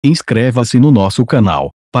Inscreva-se no nosso canal,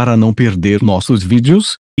 para não perder nossos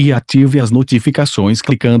vídeos, e ative as notificações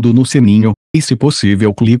clicando no sininho, e se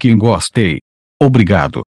possível clique em gostei.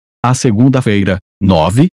 Obrigado. A segunda-feira,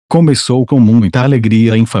 9, começou com muita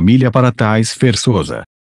alegria em família para Thais Fersoza.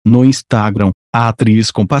 No Instagram, a atriz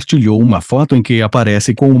compartilhou uma foto em que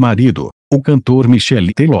aparece com o marido, o cantor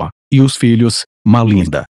Michel Teló, e os filhos,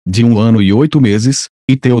 Malinda, de 1 ano e 8 meses,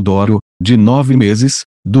 e Teodoro, de 9 meses,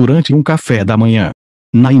 durante um café da manhã.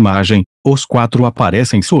 Na imagem, os 4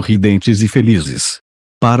 aparecem sorridentes e felizes.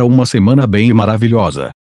 Para uma semana bem e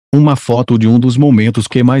maravilhosa. Uma foto de um dos momentos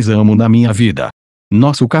que mais amo na minha vida.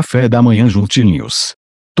 Nosso café da manhã juntinhos.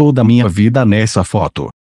 Toda a minha vida nessa foto.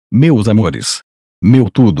 Meus amores. Meu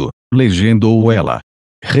tudo, legendou ela.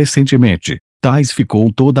 Recentemente, Thais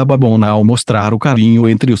ficou toda babona ao mostrar o carinho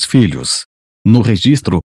entre os filhos. No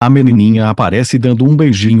registro, a menininha aparece dando um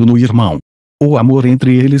beijinho no irmão. O amor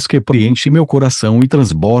entre eles que preenche meu coração e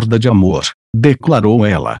transborda de amor, declarou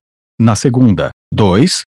ela. Na segunda,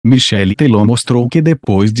 2, Michel Teló mostrou que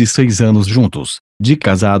depois de 6 anos juntos, de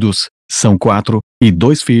casados, são 4, e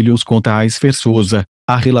 2 filhos com Thais Fersoza,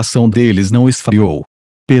 a relação deles não esfriou.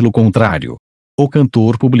 Pelo contrário. O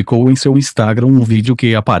cantor publicou em seu Instagram um vídeo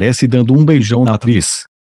que aparece dando um beijão na atriz.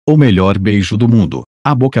 O melhor beijo do mundo,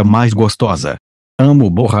 a boca mais gostosa. Amo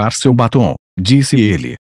borrar seu batom, disse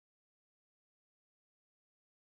ele.